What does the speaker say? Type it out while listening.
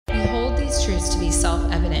these truths to be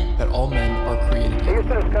self-evident. That all men are created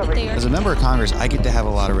equal. As a member of Congress, I get to have a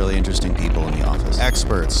lot of really interesting people in the office,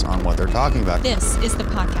 experts on what they're talking about. This is the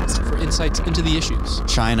podcast For insights into the issues.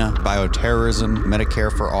 China, bioterrorism,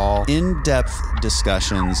 Medicare for all, in-depth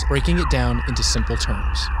discussions. Breaking it down into simple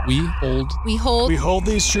terms. We hold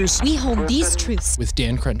these truths with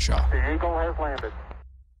Dan Crenshaw. The Eagle has landed.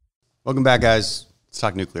 Welcome back, guys. Let's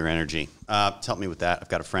talk nuclear energy. To help me with that, I've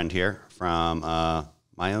got a friend here from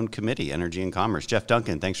my own committee, Energy and Commerce. Jeff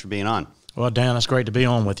Duncan, thanks for being on. Well, Dan, it's great to be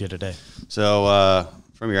on with you today. So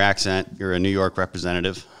from your accent, you're a New York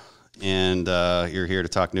representative, and you're here to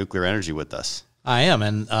talk nuclear energy with us. I am,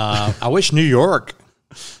 and I wish New York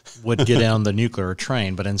would get on the nuclear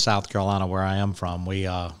train, but in South Carolina, where I am from, we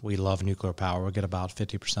love nuclear power. We get about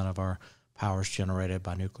 50% of our power is generated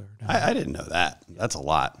by nuclear. I didn't know that. That's a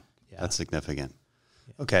lot. Yeah. That's significant.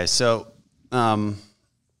 Okay, so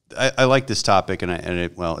I like this topic, and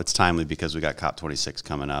it's timely because we got COP26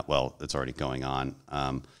 coming up. Well, it's already going on.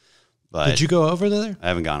 But did you go over there? I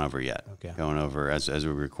haven't gone over yet. Okay. Going over as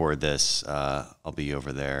we record this, I'll be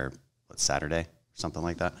over there. Saturday, or something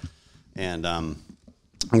like that, and I'm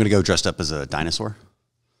going to go dressed up as a dinosaur.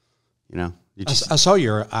 You know, I saw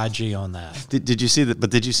your IG on that. Did you see that?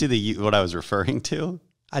 But did you see what I was referring to?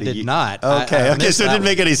 I did not. Okay, so it didn't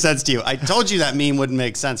make any sense to you. I told you that meme wouldn't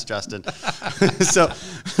make sense, Justin. So,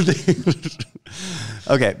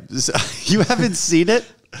 okay, so you haven't seen it?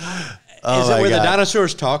 Is it where the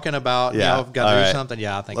dinosaur's talking about, yeah. Got to do something?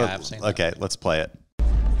 Yeah, I think I have seen that. Okay, let's play it.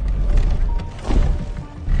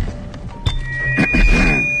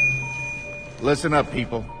 Listen up,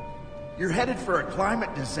 people. You're headed for a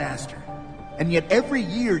climate disaster. And yet every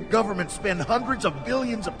year, governments spend hundreds of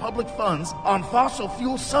billions of public funds on fossil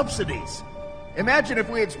fuel subsidies. Imagine if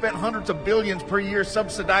we had spent hundreds of billions per year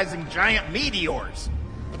subsidizing giant meteors.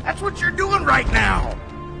 That's what you're doing right now.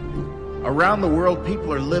 Around the world,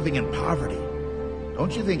 people are living in poverty.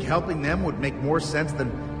 Don't you think helping them would make more sense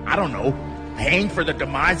than, I don't know, paying for the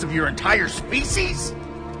demise of your entire species?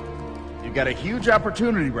 You've got a huge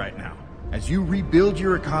opportunity right now as you rebuild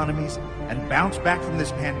your economies and bounce back from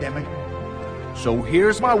this pandemic. So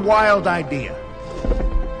here's my wild idea.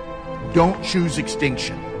 Don't choose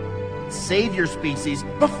extinction. Save your species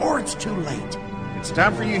before it's too late. It's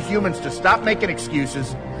time for you humans to stop making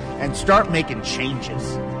excuses and start making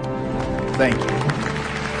changes. Thank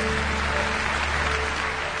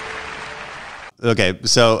you. Okay,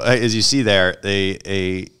 so as you see there,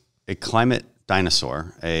 a climate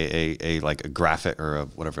dinosaur, like a graphic or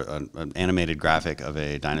an animated graphic of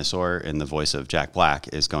a dinosaur in the voice of Jack Black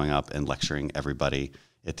is going up and lecturing everybody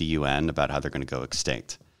at the UN about how they're going to go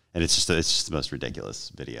extinct, and it's just the most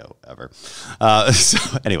ridiculous video ever. So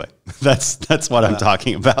anyway, that's what I'm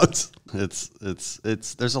talking about.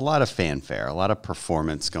 There's a lot of fanfare, a lot of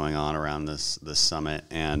performance going on around this summit,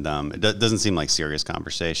 and it doesn't seem like serious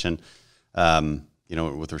conversation. You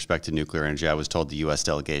know, with respect to nuclear energy, I was told the U.S.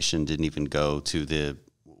 delegation didn't even go to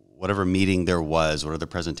whatever meeting there was, whatever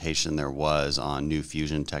presentation there was on new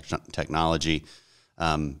fusion technology.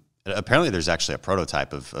 Apparently, there's actually a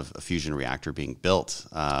prototype of a fusion reactor being built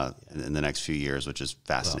in the next few years, which is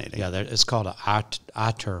fascinating. Well, it's called an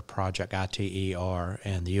ITER project, ITER,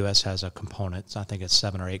 and the U.S. has a component. I think it's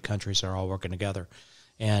 7 or 8 countries that are all working together.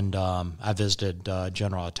 And I visited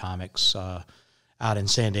General Atomics out in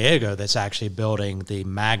San Diego that's actually building the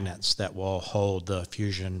magnets that will hold the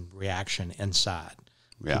fusion reaction inside,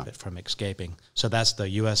 keep it from escaping. So that's the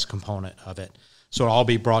U.S. component of it. So it'll all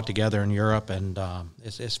be brought together in Europe, and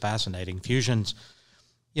it's fascinating. Fusion's,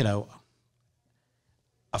 you know,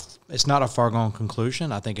 it's not a far-gone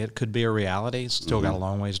conclusion. I think it could be a reality. It's still got a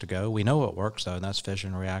long ways to go. We know it works, though, and that's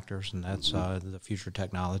fission reactors, and that's the future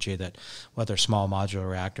technology that, whether small modular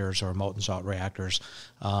reactors or molten salt reactors,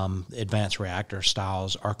 advanced reactor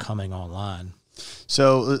styles are coming online.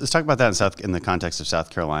 So let's talk about that in the context of South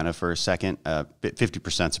Carolina for a second.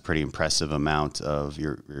 50% is a pretty impressive amount of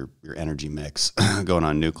your energy mix going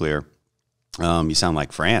on nuclear. You sound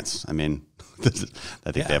like France. I mean, I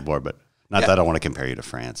think they have more, but not that I don't want to compare you to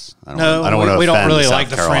France. I don't want to offend really the like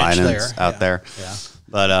South the French Carolinians there. out there. Yeah.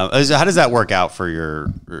 But how does that work out for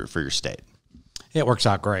your state? It works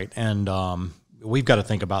out great, and we've got to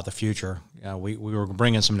think about the future. We were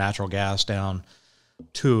bringing some natural gas down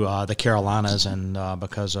to the Carolinas, and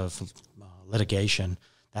because of litigation,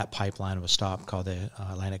 that pipeline was stopped, called the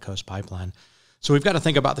Atlantic Coast Pipeline. So we've got to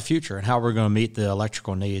think about the future and how we're going to meet the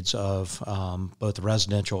electrical needs of both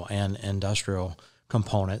residential and industrial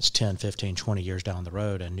components 10, 15, 20 years down the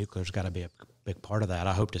road, and nuclear's got to be a big part of that.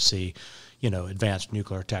 I hope to see, advanced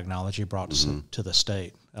nuclear technology brought to the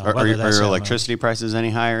state. Are your electricity prices any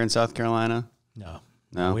higher in South Carolina? No.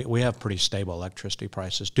 No? We have pretty stable electricity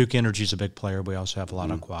prices. Duke Energy is a big player. We also have a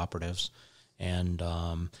lot of cooperatives. And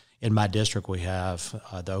in my district, we have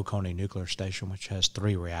the Oconee Nuclear Station, which has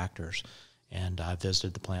 3 reactors. And I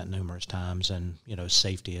visited the plant numerous times, and,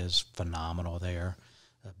 safety is phenomenal there.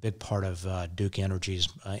 A big part of Duke Energy's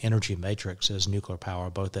energy matrix is nuclear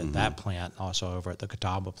power, both at that plant and also over at the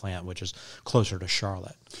Catawba plant, which is closer to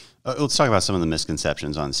Charlotte. Let's talk about some of the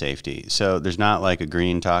misconceptions on safety. So there's not like a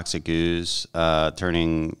green toxic ooze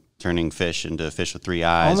turning fish into fish with 3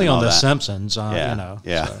 eyes. Only and on all The that. Simpsons,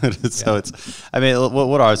 Yeah. So, So it's,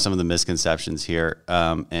 what are some of the misconceptions here?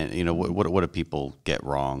 And what do people get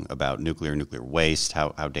wrong about nuclear waste? How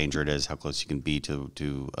dangerous it is? How close you can be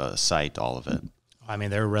to a site? All of it.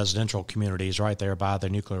 there are residential communities right there by the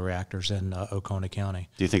nuclear reactors in Oconee County.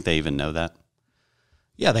 Do you think they even know that?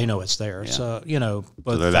 Yeah, they know it's there. Yeah. So,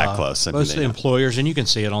 both, So they're that close. Most employers, and you can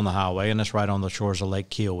see it on the highway, and it's right on the shores of Lake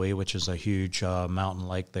Kiowee, which is a huge mountain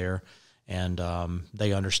lake there. And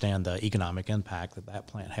they understand the economic impact that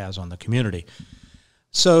plant has on the community.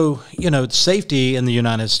 So, safety in the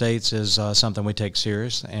United States is something we take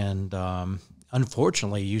serious. And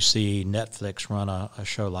unfortunately, you see Netflix run a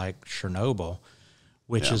show like Chernobyl,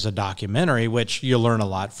 which is a documentary, which you'll learn a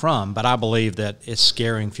lot from. But I believe that it's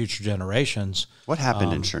scaring future generations. What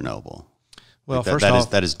happened in Chernobyl? Well,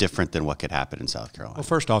 that is different than what could happen in South Carolina. Well,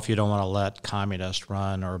 first off, you don't want to let communists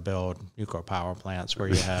run or build nuclear power plants where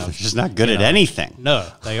you have... They're just not good at anything. No,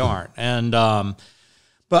 they aren't. And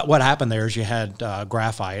but what happened there is you had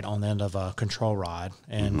graphite on the end of a control rod,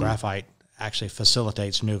 and graphite actually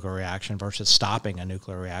facilitates nuclear reaction versus stopping a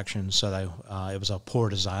nuclear reaction. So it was a poor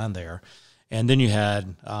design there. And then you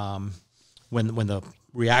had, when the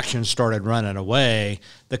reaction started running away,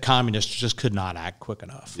 the communists just could not act quick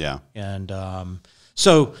enough. Yeah. And it was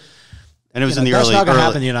in the that's early... not going to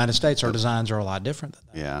happen in the United States. Our designs are a lot different than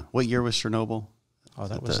that. Yeah. What year was Chernobyl? Oh,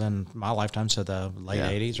 that was in my lifetime, so the late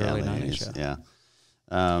 80s, early 90s. Yeah.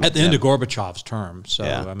 At the end of Gorbachev's term. So,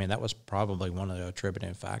 that was probably one of the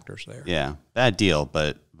attributing factors there. Yeah. Bad deal,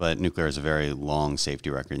 but nuclear has a very long safety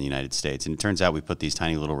record in the United States. And it turns out we put these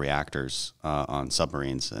tiny little reactors on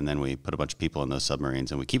submarines, and then we put a bunch of people in those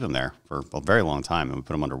submarines, and we keep them there for a very long time. And we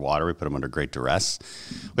put them underwater. We put them under great duress.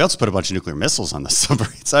 We also put a bunch of nuclear missiles on the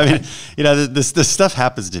submarines. I mean, this stuff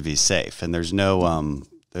happens to be safe, and there's no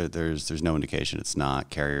there's no indication it's not.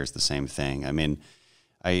 Carrier's the same thing. I mean,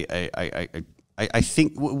 I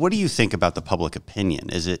think. What do you think about the public opinion?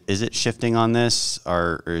 Is it shifting on this,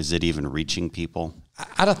 or is it even reaching people?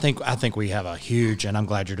 I think we have a huge, and I'm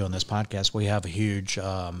glad you're doing this podcast. We have a huge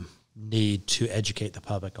need to educate the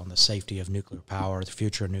public on the safety of nuclear power, the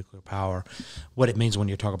future of nuclear power, what it means when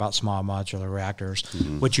you talk about small modular reactors.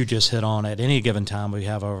 What you just hit on, at any given time, we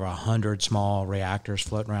have over 100 small reactors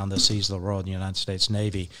floating around the seas of the world in the United States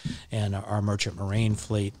Navy and our merchant marine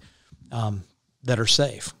fleet that are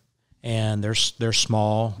safe. And they're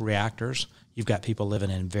small reactors. You've got people living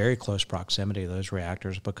in very close proximity to those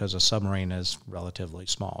reactors because a submarine is relatively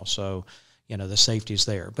small. So, the safety's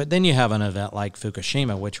there. But then you have an event like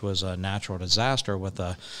Fukushima, which was a natural disaster with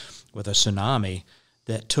a tsunami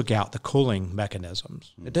that took out the cooling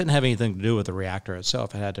mechanisms. It didn't have anything to do with the reactor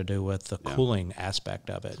itself. It had to do with the cooling aspect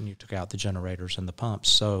of it, and you took out the generators and the pumps.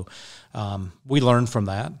 So we learned from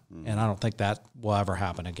that, and I don't think that will ever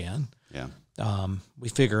happen again. Yeah. We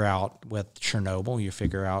figure out with Chernobyl, you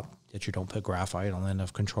figure out that you don't put graphite on the end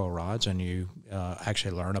of control rods, and you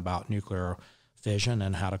actually learn about nuclear fission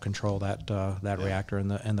and how to control that reactor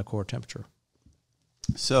and the core temperature.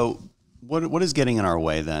 So what is getting in our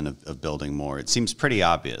way then of building more? It seems pretty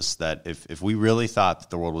obvious that if we really thought that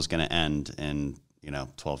the world was going to end in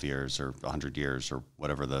 12 years or 100 years or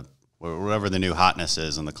whatever the new hotness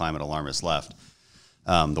is and the climate alarmists left,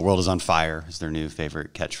 the world is on fire is their new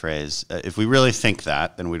favorite catchphrase. If we really think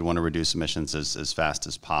that, then we'd want to reduce emissions as fast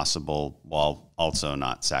as possible while also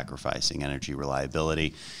not sacrificing energy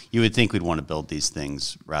reliability. You would think we'd want to build these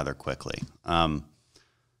things rather quickly.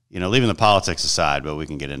 Leaving the politics aside, but we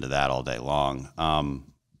can get into that all day long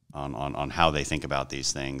on how they think about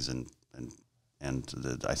these things and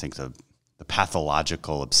I think the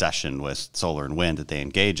pathological obsession with solar and wind that they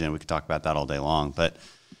engage in. We could talk about that all day long, but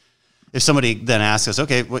if somebody then asks us,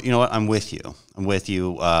 okay, well, you know what, I'm with you,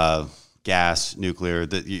 gas, nuclear,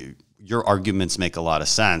 your arguments make a lot of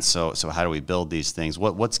sense. So how do we build these things?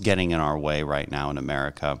 What's getting in our way right now in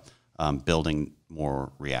America, building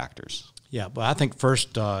more reactors? Yeah, but I think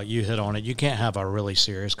first you hit on it. You can't have a really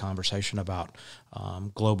serious conversation about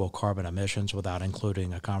global carbon emissions without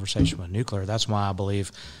including a conversation with nuclear. That's why I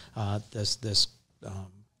believe this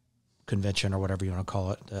convention or whatever you want to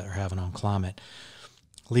call it that they're having on climate,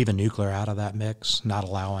 leaving nuclear out of that mix, not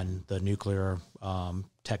allowing the nuclear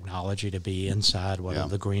technology to be inside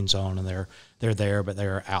the green zone, and they're there, but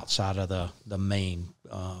they're outside of the main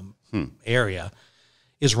area,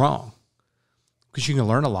 is wrong. Because you can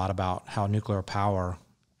learn a lot about how nuclear power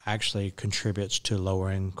actually contributes to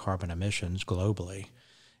lowering carbon emissions globally.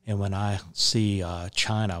 And when I see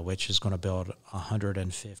China, which is going to build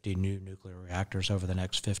 150 new nuclear reactors over the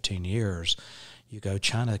next 15 years, you go,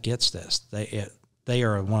 China gets this. They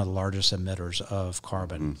are one of the largest emitters of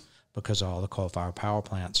carbon because of all the coal-fired power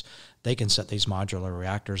plants. They can set these modular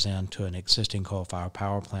reactors into an existing coal-fired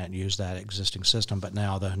power plant and use that existing system, but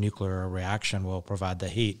now the nuclear reaction will provide the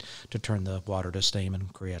heat to turn the water to steam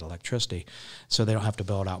and create electricity. So they don't have to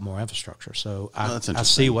build out more infrastructure. So I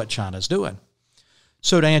see what China's doing.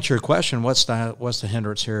 So to answer your question, what's the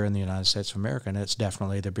hindrance here in the United States of America? And it's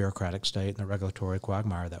definitely the bureaucratic state and the regulatory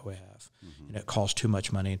quagmire that we have. And it costs too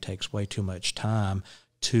much money and takes way too much time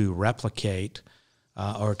to replicate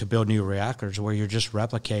or to build new reactors where you're just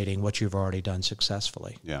replicating what you've already done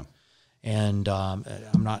successfully. Yeah. And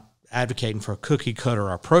I'm not advocating for a cookie-cutter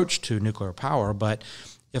approach to nuclear power, but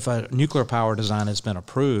if a nuclear power design has been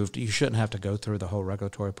approved, you shouldn't have to go through the whole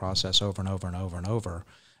regulatory process over and over and over and over.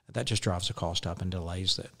 That just drives the cost up and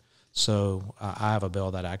delays it. So I have a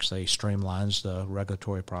bill that actually streamlines the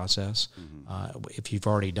regulatory process. If you've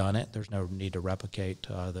already done it, there's no need to replicate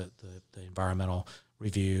the environmental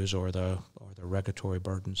reviews or the regulatory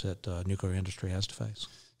burdens that the nuclear industry has to face.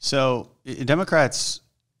 So Democrats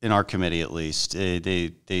in our committee, at least,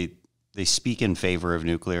 they speak in favor of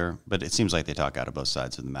nuclear, but it seems like they talk out of both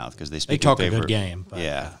sides of the mouth because they speak in favor. They talk a good game.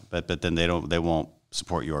 But then they won't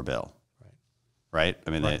support your bill. Right? I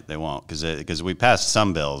mean, they won't because we passed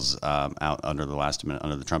some bills out under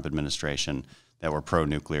the Trump administration that were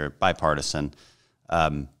pro-nuclear, bipartisan.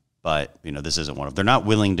 But this isn't one of. They're not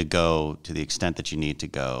willing to go to the extent that you need to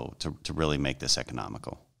go to really make this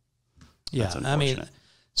economical. Yeah, I mean,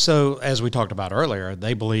 so as we talked about earlier,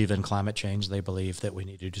 they believe in climate change. They believe that we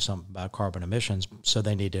need to do something about carbon emissions. So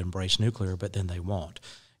they need to embrace nuclear, but then they won't.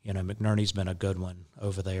 McNerney's been a good one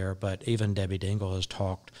over there, but even Debbie Dingell has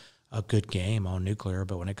talked a good game on nuclear,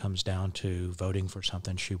 but when it comes down to voting for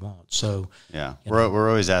something, she won't. So yeah, we're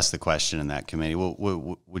always asked the question in that committee.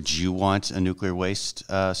 Well, would you want a nuclear waste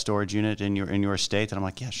storage unit in your state? And I'm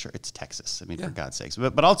like, yeah, sure. It's Texas. I mean, for God's sakes.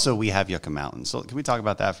 But also we have Yucca Mountain. So can we talk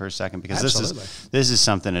about that for a second? Because this is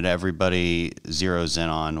something that everybody zeroes in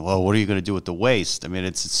on. Well, what are you going to do with the waste? I mean,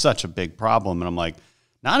 it's such a big problem, and I'm like,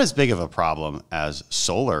 not as big of a problem as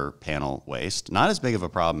solar panel waste, not as big of a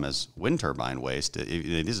problem as wind turbine waste.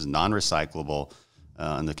 This is non-recyclable.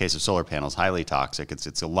 In the case of solar panels, highly toxic.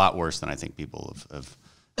 It's a lot worse than I think people have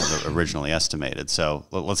originally estimated. So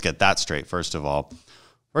let's get that straight, first of all.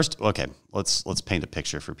 Okay, let's paint a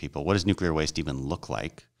picture for people. What does nuclear waste even look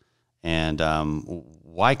like? And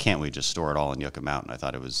why can't we just store it all in Yucca Mountain? I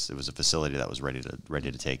thought it was a facility that was ready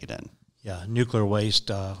to take it in. Yeah, nuclear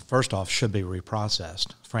waste, first off, should be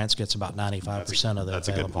reprocessed. France gets about 95% of the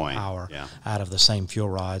available power out of the same fuel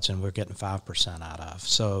rods, and we're getting 5% out of.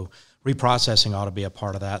 So reprocessing ought to be a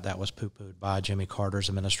part of that. That was poo-pooed by Jimmy Carter's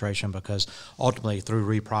administration because ultimately through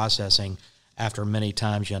reprocessing, after many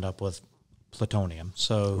times you end up with plutonium.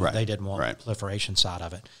 So they didn't want the proliferation side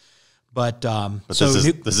of it. But so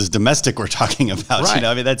this is domestic we're talking about. Right.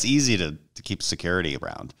 I mean, that's easy to keep security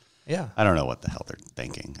around. Yeah. I don't know what the hell they're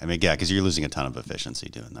thinking. I mean, because you're losing a ton of efficiency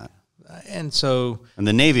doing that. And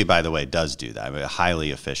the Navy, by the way, does do that. I mean,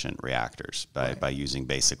 highly efficient reactors by using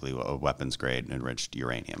basically a weapons-grade enriched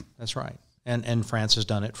uranium. That's right. And France has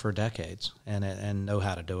done it for decades and know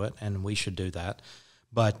how to do it, and we should do that.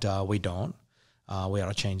 But we don't. We ought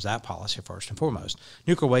to change that policy first and foremost.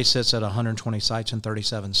 Nuclear waste sits at 120 sites in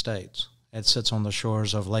 37 states. It sits on the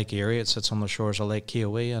shores of Lake Erie. It sits on the shores of Lake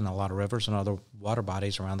Kiowee and a lot of rivers and other water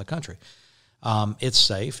bodies around the country. It's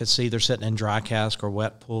safe. It's either sitting in dry cask or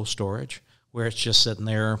wet pool storage where it's just sitting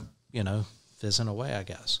there, fizzing away, I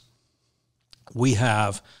guess. We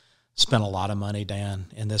have spent a lot of money, Dan,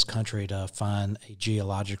 in this country to find a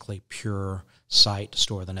geologically pure site to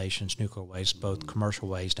store the nation's nuclear waste, both commercial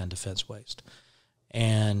waste and defense waste.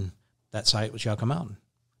 And that site was Yucca Mountain.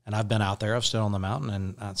 And I've been out there. I've stood on the mountain,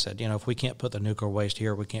 and I said, if we can't put the nuclear waste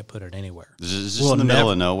here, we can't put it anywhere. Is this in the middle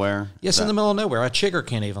of nowhere? Yes, in the middle of nowhere. A chigger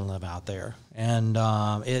can't even live out there. And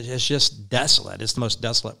it's just desolate. It's the most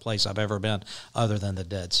desolate place I've ever been other than the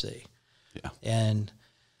Dead Sea. Yeah. And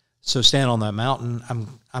so standing on that mountain,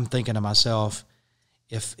 I'm thinking to myself,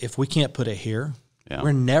 if we can't put it here, Yeah.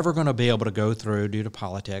 We're never going to be able to go through, due to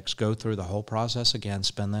politics, go through the whole process again,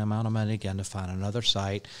 spend the amount of money again to find another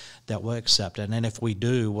site that will accept it. And if we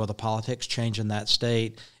do, will the politics change in that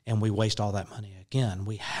state and we waste all that money again?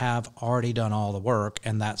 We have already done all the work,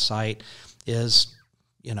 and that site is,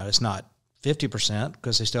 it's not 50%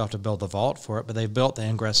 because they still have to build the vault for it, but they've built the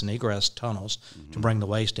ingress and egress tunnels to bring the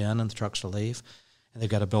waste in and the trucks to leave, and they've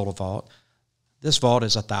got to build a vault. This vault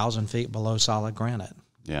is 1,000 feet below solid granite.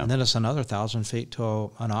 Yeah. And then it's another 1,000 feet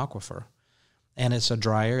to an aquifer. And it's a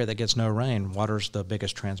dry area that gets no rain. Water's the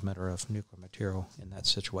biggest transmitter of nuclear material in that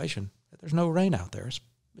situation. There's no rain out there.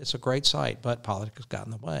 It's a great site, but politics got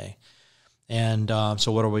in the way. And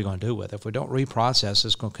so what are we going to do with it? If we don't reprocess,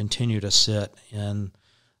 it's going to continue to sit in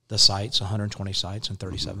the sites, 120 sites in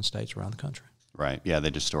 37 states around the country. Right. Yeah,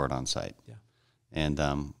 they just store it on site. Yeah. And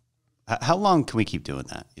how long can we keep doing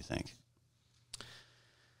that, you think?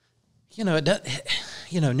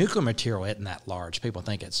 Nuclear material isn't that large. People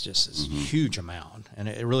think it's just this huge amount, and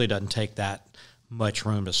it really doesn't take that much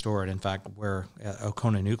room to store it. In fact, where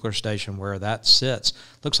Oconee Nuclear Station, where that sits,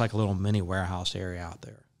 looks like a little mini warehouse area out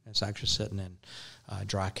there. It's actually sitting in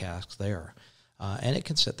dry casks there, and it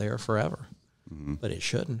can sit there forever, but it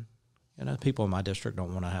shouldn't. People in my district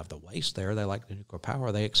don't want to have the waste there. They like the nuclear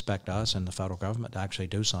power. They expect us and the federal government to actually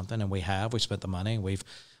do something, and we have. We spent the money, we've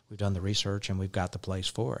done the research, and we've got the place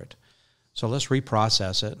for it. So let's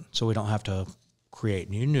reprocess it so we don't have to create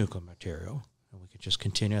new nuclear material. And we could just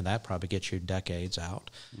continue. That probably gets you decades out.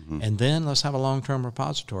 And then let's have a long-term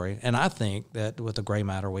repository. And I think that with the gray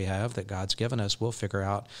matter we have that God's given us, we'll figure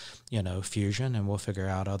out, fusion, and we'll figure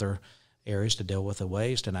out other areas to deal with the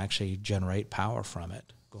waste and actually generate power from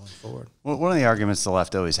it going forward. Well, one of the arguments the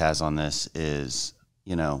left always has on this is,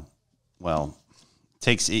 even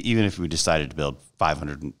if we decided to build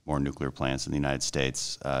 500 more nuclear plants in the United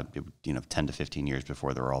States, 10 to 15 years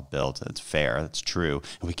before they're all built, that's fair, that's true,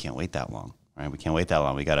 and we can't wait that long, right? We can't wait that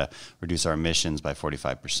long. We got to reduce our emissions by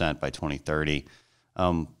 45% by 2030.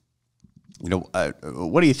 What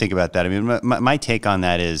do you think about that? I mean, my take on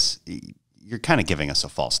that is you're kind of giving us a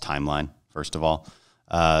false timeline, first of all.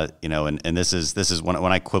 And this is when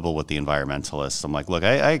I quibble with the environmentalists. I'm like, look,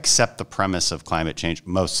 I accept the premise of climate change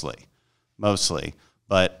mostly.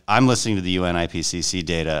 But I'm listening to the UN IPCC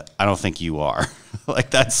data. I don't think you are.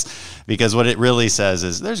 That's because what it really says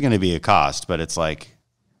is there's going to be a cost, but it's like,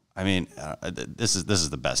 this is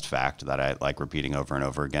the best fact that I like repeating over and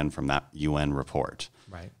over again from that UN report.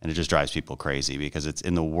 Right. And it just drives people crazy because it's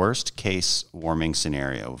in the worst case warming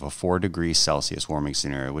scenario of a 4 degrees Celsius warming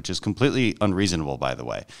scenario, which is completely unreasonable, by the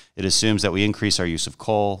way. It assumes that we increase our use of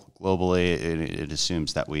coal globally. It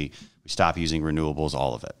assumes that we stop using renewables,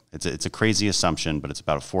 all of it. It's a crazy assumption, but it's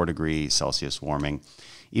about a 4 degree Celsius warming.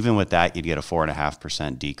 Even with that, you'd get a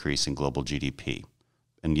 4.5% decrease in global GDP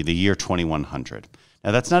in the year 2100. Now,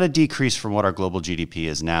 that's not a decrease from what our global GDP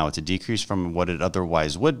is now. It's a decrease from what it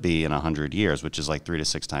otherwise would be in 100 years, which is like 3 to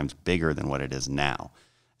 6 times bigger than what it is now.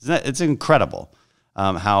 It's incredible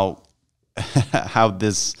how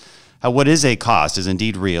what is a cost is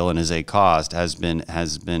indeed real and is a cost has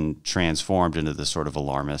been transformed into this sort of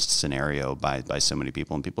alarmist scenario by so many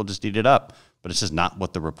people, and people just eat it up. But it's just not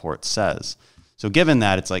what the report says. So given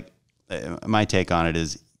that, it's like my take on it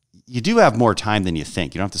is you do have more time than you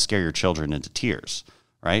think. You don't have to scare your children into tears,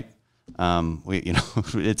 right?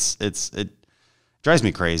 It drives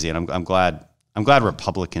me crazy, and I'm glad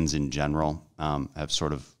Republicans in general have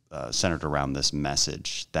sort of centered around this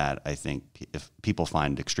message that I think if people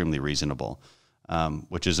find extremely reasonable,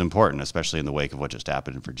 which is important, especially in the wake of what just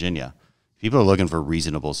happened in Virginia. People are looking for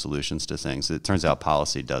reasonable solutions to things. It turns out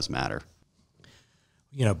policy does matter.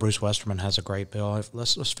 Bruce Westerman has a great bill.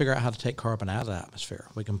 Let's figure out how to take carbon out of the atmosphere.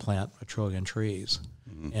 We can plant 1 trillion trees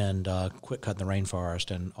and quit cutting the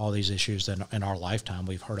rainforest and all these issues that in our lifetime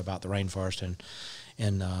we've heard about the rainforest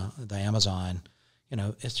and the Amazon.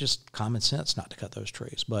 It's just common sense not to cut those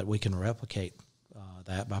trees, but we can replicate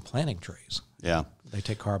that by planting trees. Yeah. They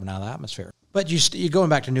take carbon out of the atmosphere. But you going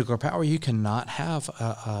back to nuclear power, you cannot have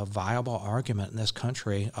a viable argument in this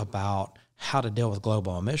country about how to deal with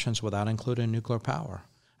global emissions without including nuclear power.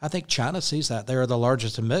 I think China sees that. They're the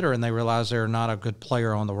largest emitter, and they realize they're not a good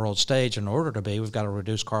player on the world stage. In order to be, we've got to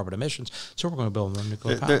reduce carbon emissions, so we're going to build more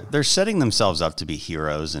nuclear power. They're setting themselves up to be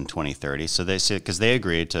heroes in 2030. So they say, because they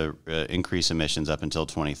agreed to increase emissions up until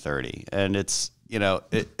 2030. And it's,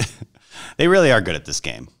 they really are good at this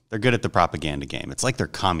game. They're good at the propaganda game. It's like they're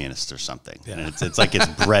communists or something. Yeah. And it's like it's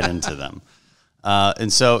bred into them.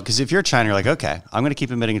 And so, because if you're China, you're like, okay, I'm going to keep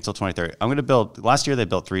emitting until 2030. I'm going to build, last year they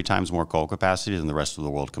built 3 times more coal capacity than the rest of the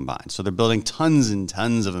world combined. So they're building tons and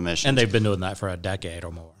tons of emissions. And they've been doing that for a decade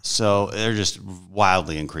or more. So they're just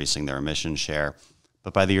wildly increasing their emission share.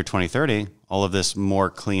 But by the year 2030, all of this more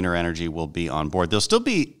cleaner energy will be on board. They'll still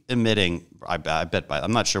be emitting, I bet,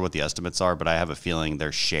 I'm not sure what the estimates are, but I have a feeling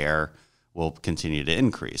their share will continue to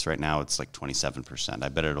increase. Right now, it's like 27%. I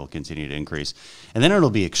bet it'll continue to increase. And then it'll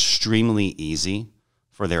be extremely easy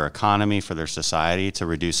for their economy, for their society to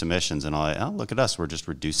reduce emissions. And oh, look at us, we're just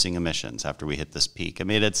reducing emissions after we hit this peak. I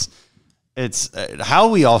mean, it's how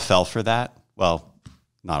we all fell for that. Well,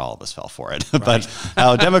 not all of us fell for it, but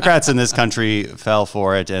how Democrats in this country fell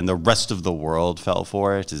for it and the rest of the world fell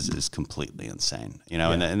for it is completely insane. You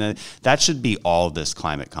know, and that should be all this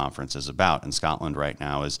climate conference is about in Scotland right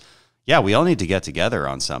now is, yeah, we all need to get together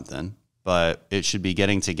on something, but it should be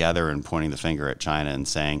getting together and pointing the finger at China and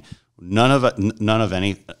saying none of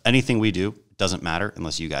anything we do doesn't matter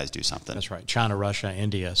unless you guys do something. That's right. China, Russia,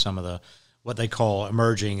 India, some of the what they call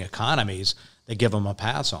emerging economies, they give them a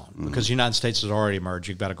pass on because the United States has already emerged.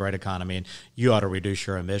 You've got a great economy, and you ought to reduce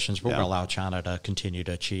your emissions. We're going to allow China to continue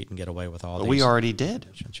to cheat and get away with all these. We already did.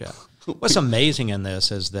 Yeah. What's amazing in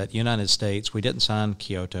this is that United States, we didn't sign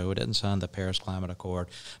Kyoto, we didn't sign the Paris Climate Accord,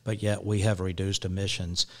 but yet we have reduced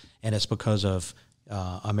emissions, and it's because of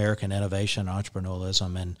American innovation,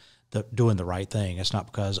 entrepreneurialism, and doing the right thing. It's not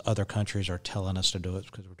because other countries are telling us to do it, it's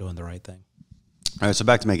because we're doing the right thing. All right, so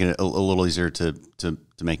back to making it a little easier to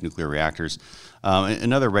make nuclear reactors.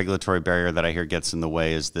 Another regulatory barrier that I hear gets in the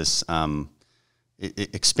way is this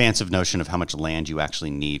expansive notion of how much land you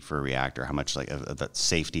actually need for a reactor, how much like that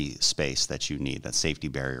safety space that you need, that safety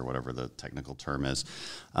barrier, whatever the technical term is.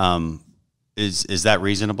 Is that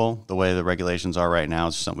reasonable, the way the regulations are right now?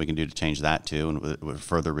 Is there something we can do to change that too and would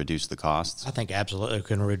further reduce the costs? I think absolutely we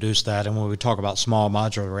can reduce that. And when we talk about small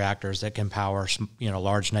modular reactors that can power,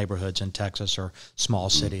 large neighborhoods in Texas or small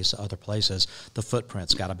cities, other places, the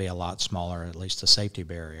footprint's got to be a lot smaller, at least the safety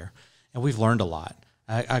barrier. And we've learned a lot.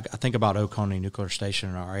 I think about Oconee Nuclear Station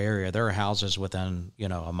in our area. There are houses within,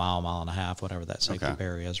 a mile and a half, whatever that safety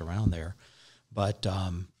barrier is around there. But,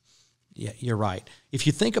 yeah, you're right. If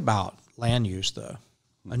you think about land use, though,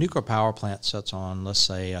 a nuclear power plant sits on, let's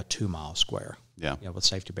say, a 2 mile square. Yeah. With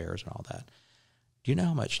safety barriers and all that. Do you know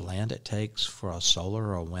how much land it takes for a solar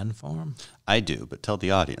or a wind farm? I do, but tell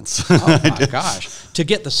the audience. Oh, my gosh. To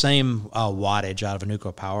get the same wattage out of a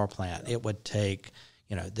nuclear power plant, it would take,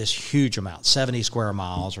 this huge amount, 70 square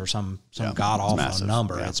miles or some god-awful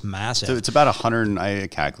number. Yeah. It's massive. So it's about 100, I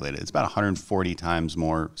calculated, it's about 140 times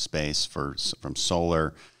more space from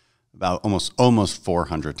solar, about almost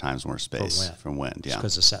 400 times more space from wind. Yeah,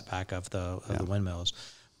 because the setback of the windmills.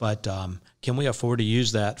 But can we afford to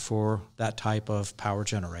use that for that type of power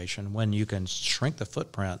generation when you can shrink the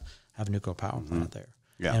footprint, have a nuclear power plant there,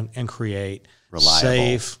 and create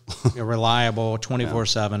safe, reliable,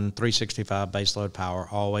 24/7, 365 baseload power,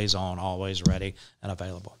 always on, always ready, and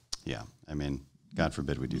available. Yeah, I mean, God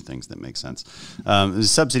forbid we do things that make sense.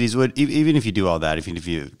 Subsidies would, even if you do all that, even if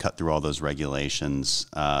you cut through all those regulations,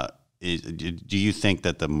 do you think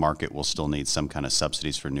that the market will still need some kind of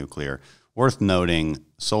subsidies for nuclear? Worth noting,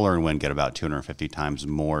 solar and wind get about 250 times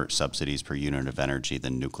more subsidies per unit of energy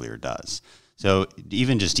than nuclear does. So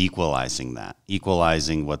even just equalizing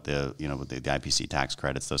what the IPC tax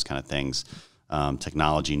credits, those kind of things,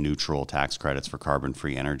 technology neutral tax credits for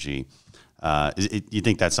carbon-free energy, you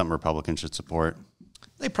think that's something Republicans should support?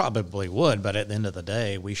 They probably would, but at the end of the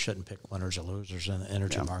day, we shouldn't pick winners or losers in the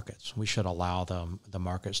energy markets. We should allow the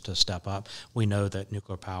markets to step up. We know that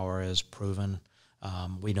nuclear power is proven.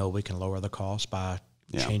 We know we can lower the cost by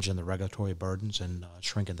changing the regulatory burdens and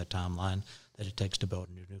shrinking the timeline that it takes to build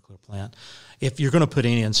a new nuclear plant. If you're going to put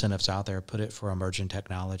any incentives out there, put it for emerging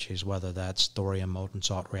technologies, whether that's thorium molten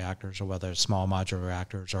salt reactors or whether it's small modular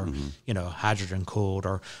reactors or hydrogen cooled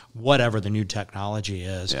or whatever the new technology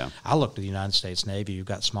is. Yeah. I look to the United States Navy. You've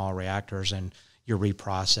got small reactors and you're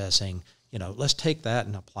reprocessing. Let's take that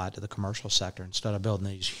and apply it to the commercial sector instead of building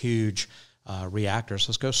these huge reactors.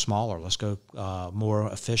 Let's go smaller. Let's go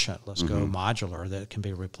more efficient. Let's go modular that can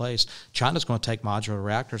be replaced. China's going to take modular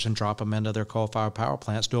reactors and drop them into their coal-fired power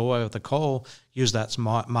plants, do away with the coal, use that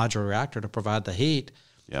modular reactor to provide the heat,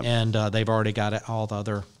 and they've already got all the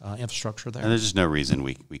other infrastructure there. And there's just no reason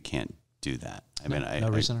we can't do that. No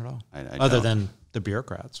reason at all, other than the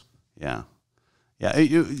bureaucrats. Yeah. Yeah,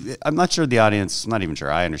 I'm not sure the audience, I'm not even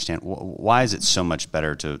sure I understand. Why is it so much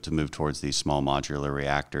better to move towards these small modular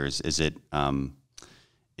reactors? Is it,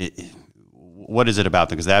 what is it about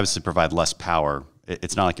them? Because they obviously provide less power.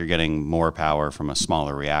 It's not like you're getting more power from a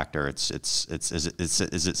smaller reactor. Is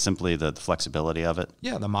it simply the flexibility of it?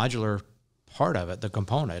 Yeah, the modular part of it, the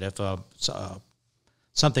component. If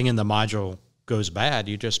something in the module goes bad,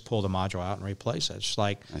 you just pull the module out and replace it. It's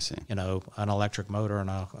like, I see. an electric motor in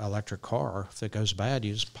an electric car. If it goes bad,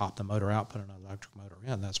 you just pop the motor out, put an electric motor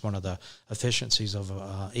in. That's one of the efficiencies of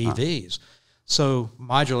EVs. So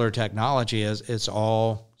modular technology it's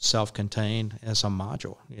all self-contained as a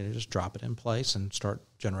module. You just drop it in place and start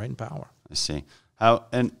generating power. I see.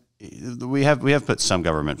 And we have put some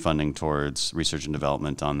government funding towards research and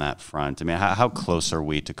development on that front. I mean, how close are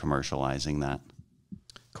we to commercializing that?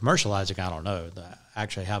 Commercializing, I don't know.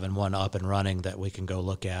 Actually having one up and running that we can go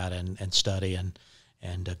look at and study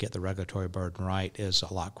and get the regulatory burden right is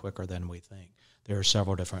a lot quicker than we think. There are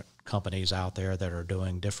several different companies out there that are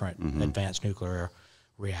doing different advanced nuclear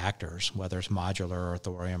reactors, whether it's modular or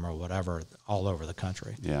thorium or whatever, all over the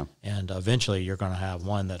country. Yeah. And eventually you're going to have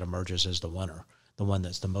one that emerges as the winner, the one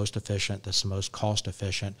that's the most efficient, that's the most cost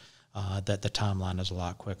efficient, that the timeline is a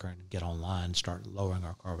lot quicker and get online, start lowering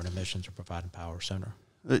our carbon emissions or providing power sooner.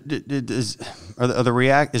 Is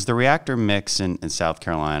the reactor mix in South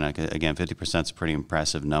Carolina, again, 50% is a pretty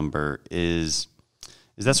impressive number, is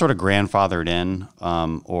that sort of grandfathered in,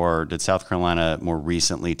 or did South Carolina more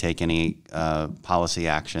recently take any policy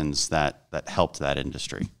actions that helped that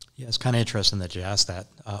industry? Yeah, it's kind of interesting that you asked that.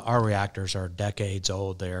 Our reactors are decades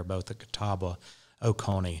old there, both at Catawba,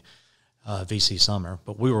 Oconee, VC Summer,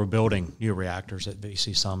 but we were building new reactors at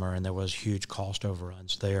VC Summer, and there was huge cost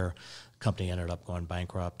overruns there. The company ended up going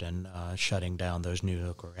bankrupt and shutting down those new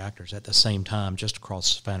nuclear reactors. At the same time, just across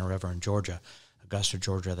the Savannah River in Georgia, Augusta,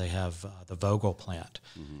 Georgia, they have the Vogtle plant,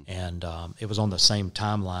 and it was on the same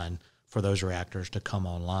timeline for those reactors to come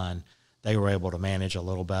online. They were able to manage a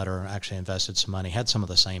little better, actually invested some money, had some of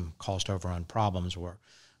the same cost overrun problems,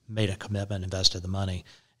 made a commitment, invested the money,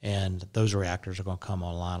 and those reactors are going to come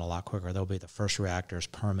online a lot quicker. They'll be the first reactors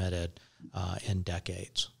permitted in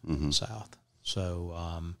decades in the South. So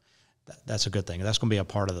that's a good thing. That's going to be a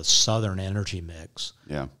part of the Southern energy mix.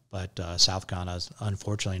 Yeah. But South Carolina is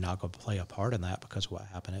unfortunately not going to play a part in that because of what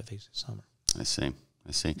happened at VC Summer. I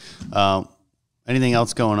see. Anything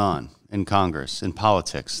else going on in Congress, in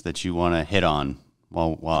politics, that you want to hit on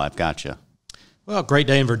while I've got you? Well, great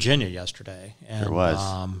day in Virginia yesterday. And, there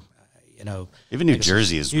was. Even New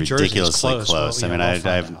Jersey is ridiculously close.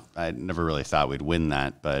 Well, I never really thought we'd win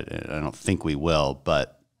that, but I don't think we will.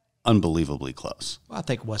 But unbelievably close. Well, I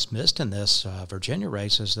think what's missed in this Virginia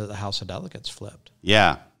race is that the House of Delegates flipped.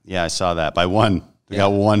 Yeah, I saw that by one. They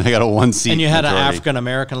got a one seat. And you had majority. an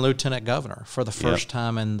African-American lieutenant governor for the first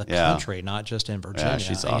time in the country, not just in Virginia. Yeah,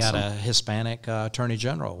 she's awesome. You had a Hispanic attorney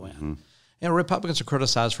general win. Republicans are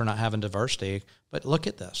criticized for not having diversity, but look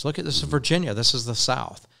at this. Look at this in Virginia. This is the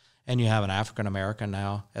South. And you have an African-American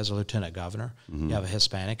now as a lieutenant governor. You have a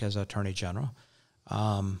Hispanic as attorney general.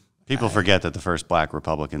 People forget that the first black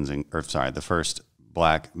Republicans, the first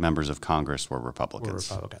black members of Congress were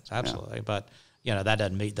Republicans. Absolutely. Yeah. But, that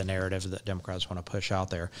doesn't meet the narrative that Democrats want to push out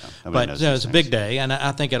there. No, but it's a big day, and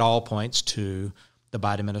I think it all points to the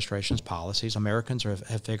Biden administration's policies. Americans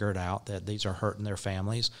have figured out that these are hurting their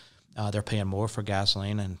families. They're paying more for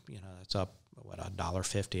gasoline, and, it's up,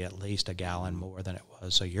 $1.50 at least a gallon more than it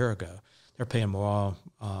was a year ago. They're paying more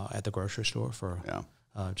at the grocery store for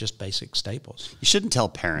just basic staples. You shouldn't tell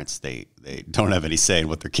parents they don't have any say in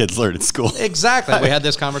what their kids learn in school. Exactly. We had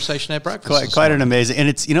this conversation at breakfast. Quite an amazing. And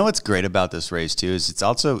it's what's great about this race too is it's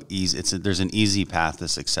also easy. There's an easy path to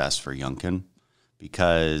success for Duncan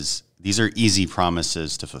because these are easy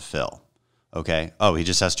promises to fulfill. Okay. Oh, he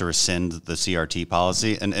just has to rescind the CRT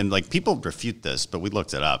policy, and like people refute this, but we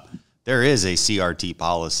looked it up. There is a CRT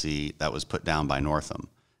policy that was put down by Northam,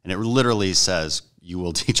 and it literally says you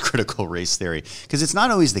will teach critical race theory, because it's not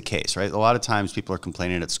always the case, right? A lot of times people are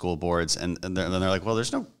complaining at school boards, and they're like, well,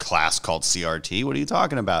 there's no class called CRT. What are you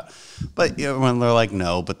talking about? But when they're like,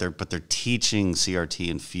 no, but they're teaching CRT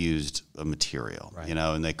infused material, right.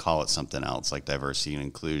 And they call it something else like diversity and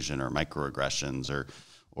inclusion or microaggressions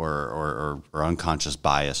or unconscious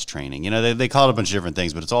bias training. They call it a bunch of different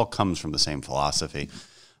things, but it all comes from the same philosophy.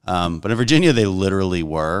 But in Virginia, they literally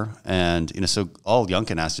were, and so all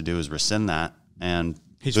Duncan has to do is rescind that. And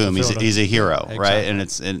boom, he's a hero, exactly. right? And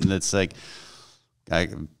it's like,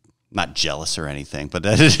 I'm not jealous or anything, but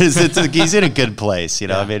he's in a good place,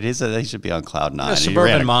 Yeah. I mean, he should be on cloud nine.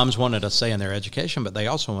 Suburban moms wanted a say in their education, but they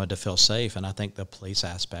also wanted to feel safe. And I think the police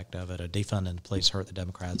aspect of it, defunding the police, hurt the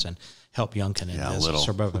Democrats and help Duncan. And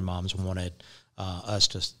suburban moms wanted us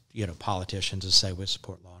to, politicians to say we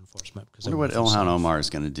support law enforcement. I wonder what Ilhan Omar is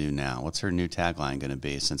going to do now. What's her new tagline going to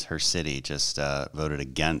be, since her city just voted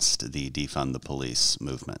against the defund the police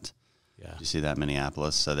movement? Yeah. Did you see that,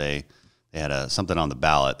 Minneapolis? So they had something on the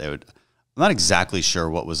ballot. I'm not exactly sure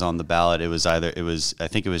what was on the ballot. I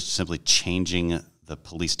think it was simply changing the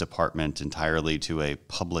police department entirely to a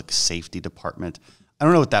public safety department. I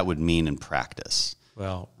don't know what that would mean in practice.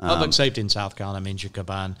 Well, public safety in South Carolina means you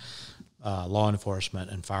combine law enforcement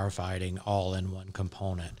and firefighting all in one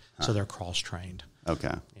component, so they're cross-trained.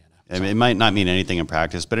 Okay. I mean, it might not mean anything in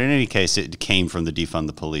practice, but in any case, it came from the defund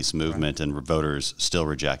the police movement, and voters still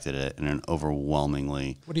rejected it in an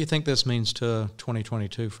overwhelmingly. What do you think this means to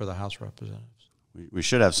 2022 for the House of Representatives? We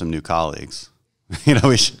should have some new colleagues. You know,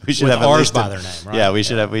 we should With have ours by their name, right? Yeah, we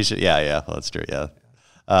should have. Yeah. Well, that's true.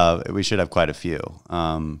 Yeah, we should have quite a few.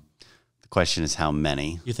 The question is how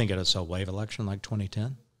many. You think it's a wave election like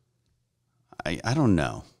 2010? I don't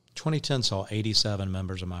know. 2010 saw 87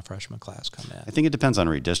 members of my freshman class come in. I think it depends on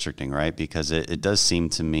redistricting, right? Because it does seem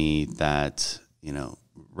to me that,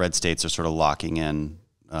 red states are sort of locking in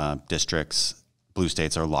districts, blue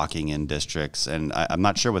states are locking in districts, and I'm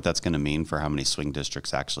not sure what that's going to mean for how many swing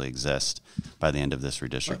districts actually exist by the end of this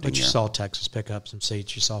redistricting But you year. saw Texas pick up some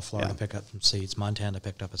seats. You saw Florida pick up some seats. Montana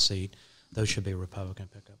picked up a seat. Those should be Republican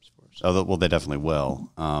pickups for us. Oh, well, they definitely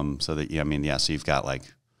will. So you've got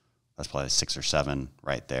that's probably 6 or 7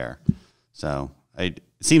 right there. So it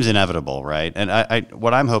seems inevitable, right? And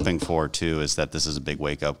what I'm hoping for, too, is that this is a big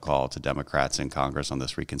wake-up call to Democrats in Congress on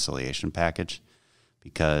this reconciliation package,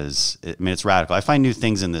 because, it's radical. I find new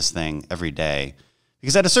things in this thing every day,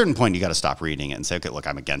 because at a certain point, you got to stop reading it and say, okay, look,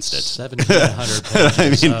 I'm against it. 1,700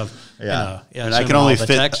 pages of, and I can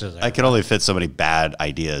only fit so many bad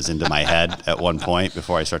ideas into my head at one point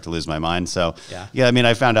before I start to lose my mind. So,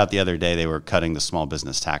 I found out the other day they were cutting the small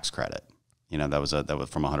business tax credit. That was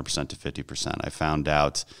from 100% to 50%. I found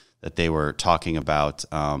out that they were talking about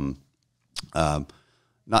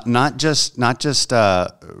not just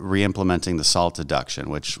re-implementing the SALT deduction,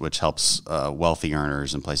 which helps wealthy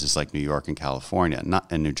earners in places like New York and California,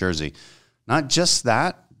 and New Jersey. Not just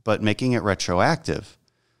that, but making it retroactive.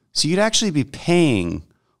 So you'd actually be paying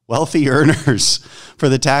wealthy earners for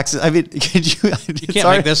the taxes. I mean, you can't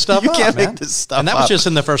make this stuff up. You can't make this stuff up. And that was just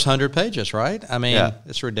in the first 100 pages, right? I mean,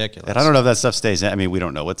 it's ridiculous. And I don't know if that stuff stays in. I mean, we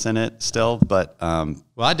don't know what's in it still, but well,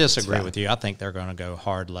 I disagree with you. I think they're going to go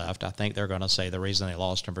hard left. I think they're going to say the reason they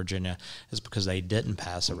lost in Virginia is because they didn't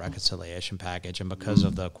pass a reconciliation package, and because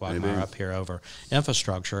of the quagmire up here over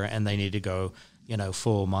infrastructure, and they need to go,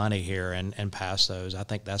 full money here and pass those. I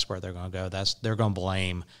think that's where they're going to go. They're going to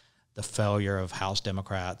blame the failure of House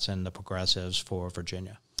Democrats and the progressives for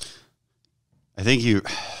Virginia. I think you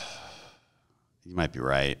might be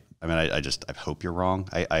right. I mean, I hope you're wrong.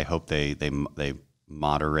 I hope they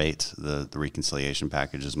moderate the reconciliation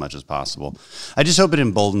package as much as possible. I just hope it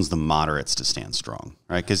emboldens the moderates to stand strong,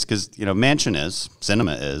 right? Because Manchin is,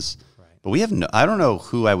 Sinema is, but we have I don't know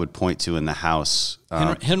who I would point to in the House.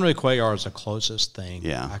 Henry Cuellar is the closest thing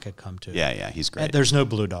I could come to. Yeah, he's great. There's no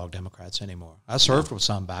blue dog Democrats anymore. I served with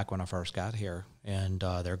some back when I first got here, and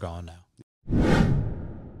they're gone now.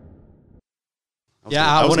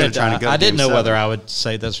 I didn't know whether I would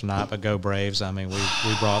say this or not, but go Braves. I mean, we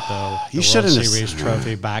brought the World Series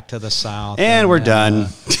trophy back to the South. And we're done.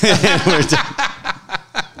 We're done.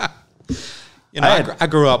 I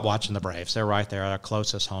grew up watching the Braves. They're right there, our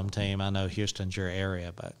closest home team. I know Houston's your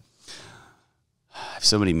area, but I have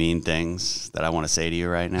so many mean things that I want to say to you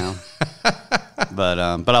right now. but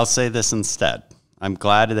I'll say this instead. I'm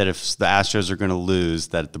glad that if the Astros are going to lose,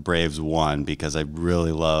 that the Braves won, because I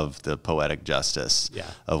really love the poetic justice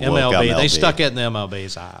of MLB. They stuck it in the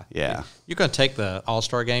MLB's eye. Yeah. You're going to take the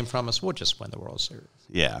All-Star game from us, we'll just win the World Series.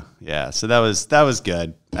 Yeah. So that was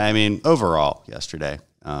good. I mean, overall, yesterday,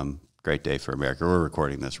 great day for America. We're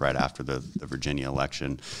recording this right after the Virginia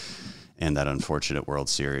election and that unfortunate World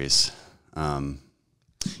Series. I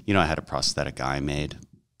had a prosthetic eye made.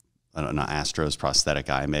 An Astros prosthetic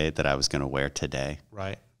eye made that I was going to wear today.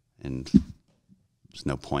 Right. And there's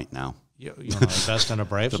no point now. You want to invest in a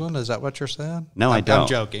Braves one? Is that what you're saying? No, I don't. I'm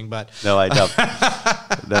joking, but... No, I don't.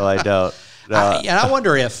 I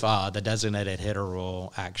wonder if the designated hitter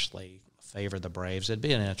rule actually favored the Braves. It'd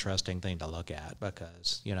be an interesting thing to look at,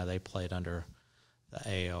 because, they played under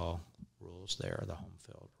the AL rules there, the home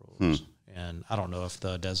field rules. And I don't know if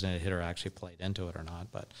the designated hitter actually played into it or not.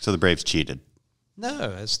 But so the Braves cheated.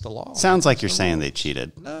 No, it's the law. Sounds like you're saying they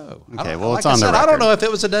cheated. No. Okay, well, it's on the record. I don't know if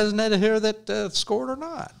it was a designated hitter that scored or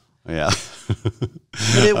not. Yeah.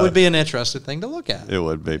 But it would be an interesting thing to look at. It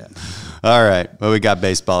would be. Yeah. All right. Well, we got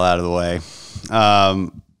baseball out of the way.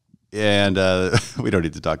 And we don't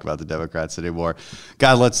need to talk about the Democrats anymore.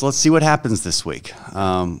 God, let's see what happens this week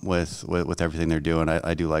with everything they're doing.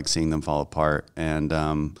 I do like seeing them fall apart.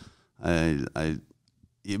 And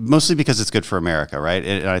mostly because it's good for America, right?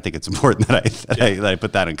 And I think it's important that I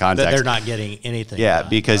put that in context. That they're not getting anything. Yeah, done,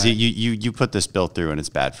 because right? you put this bill through and it's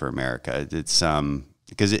bad for America. It's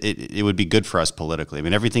because it would be good for us politically. I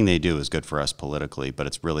mean, everything they do is good for us politically, but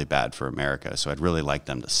it's really bad for America. So I'd really like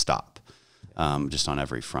them to stop, just on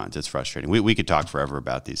every front. It's frustrating. We could talk forever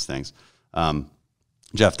about these things.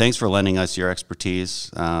 Jeff, thanks for lending us your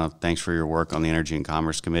expertise. Thanks for your work on the Energy and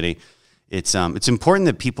Commerce Committee. It's important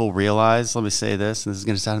that people realize, let me say this, and this is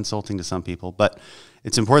going to sound insulting to some people, but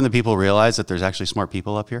it's important that people realize that there's actually smart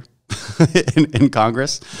people up here in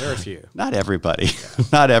Congress. There are a few. Not everybody,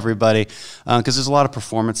 not everybody, because there's a lot of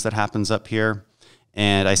performance that happens up here.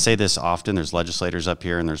 And I say this often, there's legislators up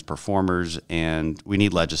here and there's performers, and we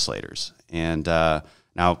need legislators. And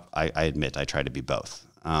now I admit I try to be both,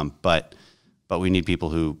 but we need people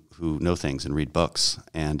who know things and read books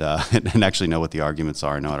and actually know what the arguments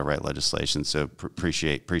are and know how to write legislation. So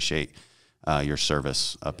appreciate your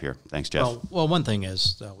service up here. Thanks, Jeff. Well, one thing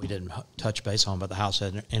is we didn't touch base on, but the House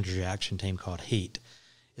Energy Action Team called HEAT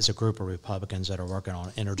is a group of Republicans that are working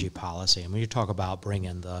on energy policy. And when you talk about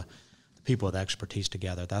bringing the people with expertise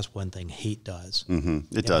together, that's one thing HEAT does.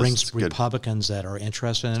 Mm-hmm. It does. Brings it's Republicans good. that are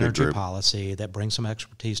interested in energy policy, that bring some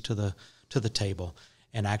expertise to the table,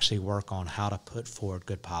 and actually work on how to put forward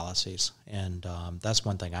good policies. And that's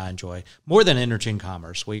one thing I enjoy more than energy and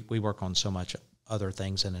commerce. We work on so much other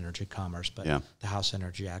things in energy commerce, but the House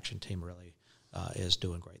Energy Action Team really is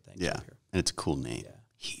doing great things up here. And it's a cool name,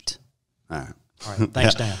 HEAT. All right. All right.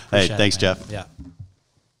 Thanks, Dan. Hey, Appreciate thanks, it, man. Jeff. Yeah.